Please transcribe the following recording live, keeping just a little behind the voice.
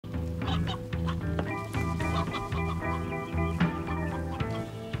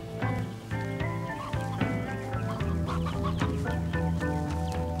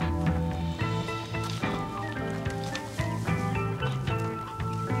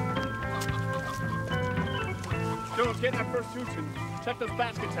Jones, get in that first hooch and check those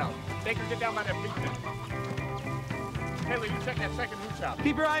baskets out. Baker, get down by that big thing. Taylor, you check that second hooch out.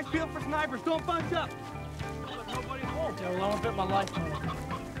 Keep your eyes peeled for snipers. Don't bunch up. Nobody's home. Yeah, well, I bet my life on it.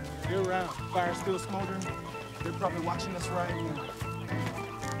 You're around. Fire's still smoldering. They're probably watching us right now.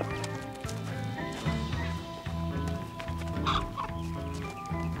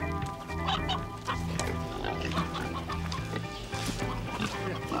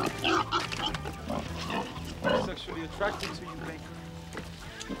 Sexually attracted to you, Baker.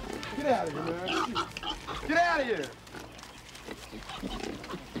 Get out of here, man. Get out of here.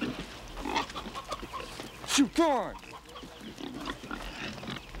 Shoot, come on.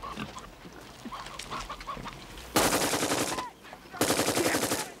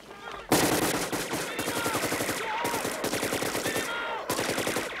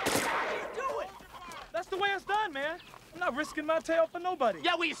 That's the way it's done, man. I'm not risking my tail for nobody.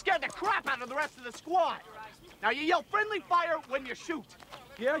 Yeah, well, you scared the crap out of the rest of the squad. Now, you yell friendly fire when you shoot.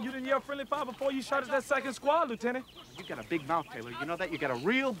 Yeah, you didn't yell friendly fire before you shot at that second squad, Lieutenant. You got a big mouth, Taylor. You know that? You got a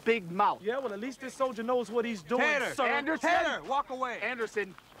real big mouth. Yeah, well, at least this soldier knows what he's doing, Taylor, sir. Anderson. Taylor, walk away.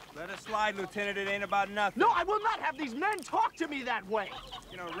 Anderson. Let it slide, Lieutenant. It ain't about nothing. No, I will not have these men talk to me that way.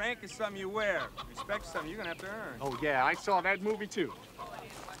 You know, rank is something you wear. Respect is something you're gonna have to earn. Oh, yeah, I saw that movie, too.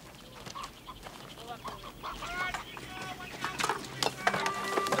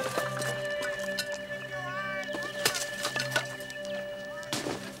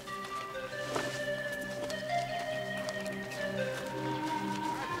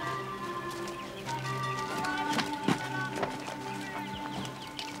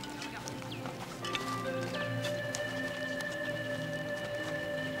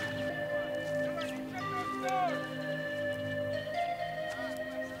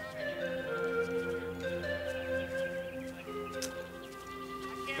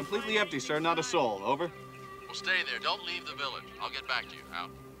 Completely empty, sir. Not a soul. Over. Well, stay there. Don't leave the village. I'll get back to you. Out.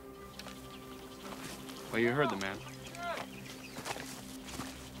 Well, you heard the man.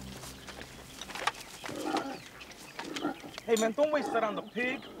 Hey, man, don't waste that on the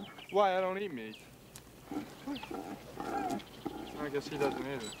pig. Why? I don't eat meat. I guess he doesn't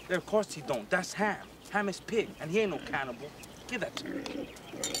either. Yeah, of course he don't. That's Ham. Ham is pig, and he ain't no cannibal. Give that to me.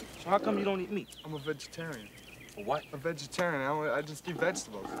 So how come you don't eat meat? I'm a vegetarian. For what? A vegetarian. I just eat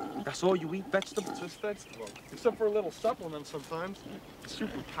vegetables. That's all you eat? Vegetables? Just vegetables. Except for a little supplement sometimes.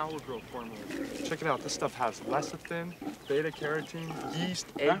 Super power growth formula. Check it out. This stuff has lecithin, beta-carotene, yeast,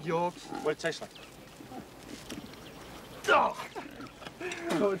 egg yolks. What it tastes like? Oh!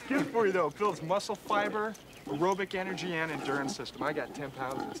 So it's good for you, though. It builds muscle fiber, aerobic energy, and endurance system. I got 10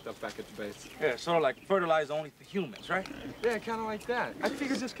 pounds of this stuff back at the base. Yeah, sort of like fertilizer only for humans, right? Yeah, kind of like that. I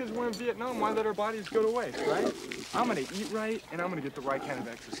figured just because we're in Vietnam, why let our bodies go to waste, right? I'm gonna eat right, and I'm gonna get the right kind of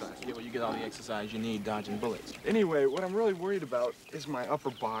exercise. Yeah, well, you get all the exercise you need dodging bullets. Anyway, what I'm really worried about is my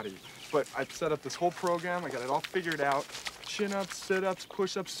upper body. But I've set up this whole program. I got it all figured out. Chin-ups, sit-ups,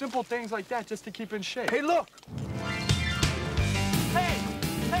 push-ups, simple things like that just to keep in shape. Hey, look! Hey!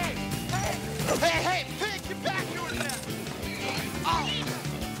 Hey! Hey! Hey, hey! Pig, get back here with that! Oh!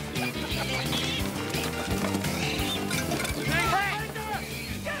 Hey!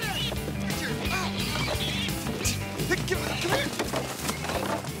 Get it! Come here!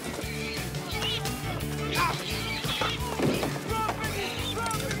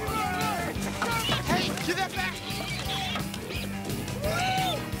 Hey, get that back!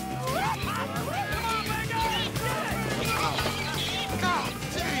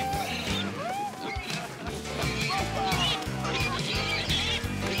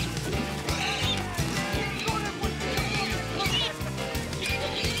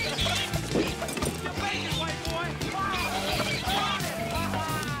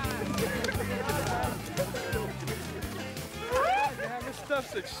 This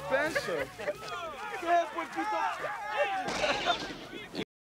stuff's expensive. Yeah, but you don't...